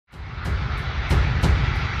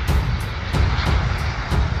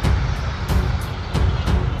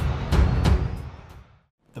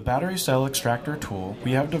battery cell extractor tool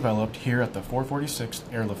we have developed here at the 446th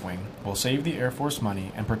Airlift Wing will save the Air Force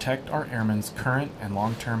money and protect our airmen's current and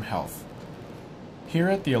long-term health. Here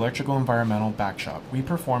at the Electrical Environmental Backshop, we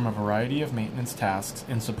perform a variety of maintenance tasks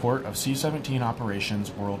in support of C-17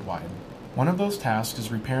 operations worldwide. One of those tasks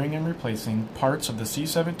is repairing and replacing parts of the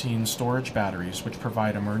C-17 storage batteries which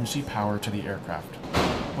provide emergency power to the aircraft.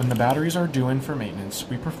 When the batteries are due in for maintenance,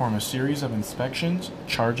 we perform a series of inspections,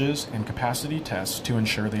 charges, and capacity tests to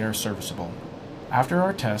ensure they are serviceable. After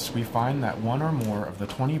our tests, we find that one or more of the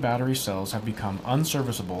 20 battery cells have become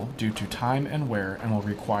unserviceable due to time and wear and will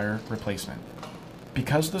require replacement.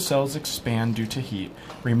 Because the cells expand due to heat,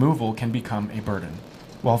 removal can become a burden.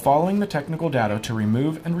 While following the technical data to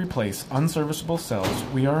remove and replace unserviceable cells,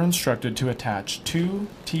 we are instructed to attach 2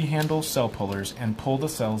 T-handle cell pullers and pull the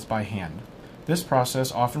cells by hand. This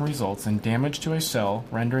process often results in damage to a cell,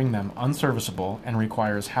 rendering them unserviceable, and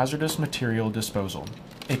requires hazardous material disposal.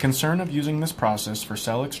 A concern of using this process for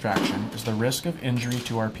cell extraction is the risk of injury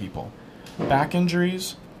to our people. Back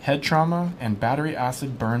injuries, head trauma, and battery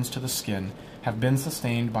acid burns to the skin have been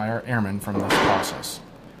sustained by our airmen from this process.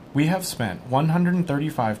 We have spent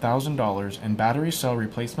 $135,000 in battery cell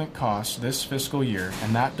replacement costs this fiscal year,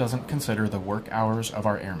 and that doesn't consider the work hours of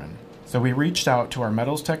our airmen. So we reached out to our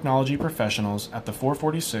metals technology professionals at the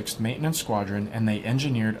 446th Maintenance Squadron, and they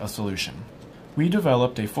engineered a solution. We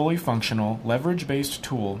developed a fully functional, leverage-based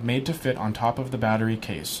tool made to fit on top of the battery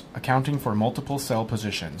case, accounting for multiple cell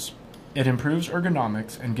positions. It improves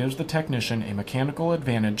ergonomics and gives the technician a mechanical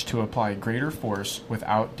advantage to apply greater force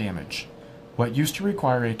without damage. What used to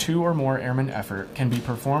require a 2 or more airman effort can be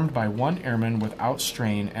performed by 1 airman without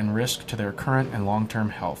strain and risk to their current and long-term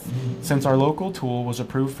health. Since our local tool was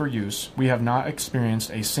approved for use, we have not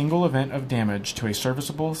experienced a single event of damage to a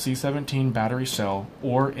serviceable C-17 battery cell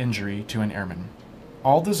or injury to an airman.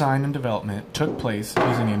 All design and development took place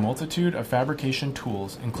using a multitude of fabrication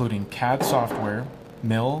tools including CAD software,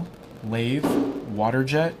 mill, lathe, water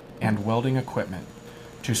jet, and welding equipment.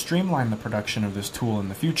 To streamline the production of this tool in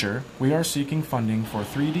the future, we are seeking funding for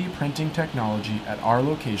 3D printing technology at our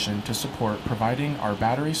location to support providing our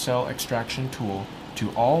battery cell extraction tool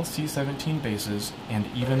to all C-17 bases and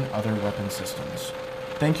even other weapon systems.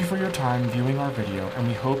 Thank you for your time viewing our video, and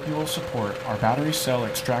we hope you will support our battery cell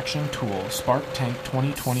extraction tool Spark Tank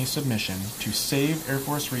 2020 submission to save Air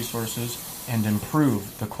Force resources and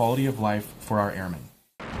improve the quality of life for our airmen.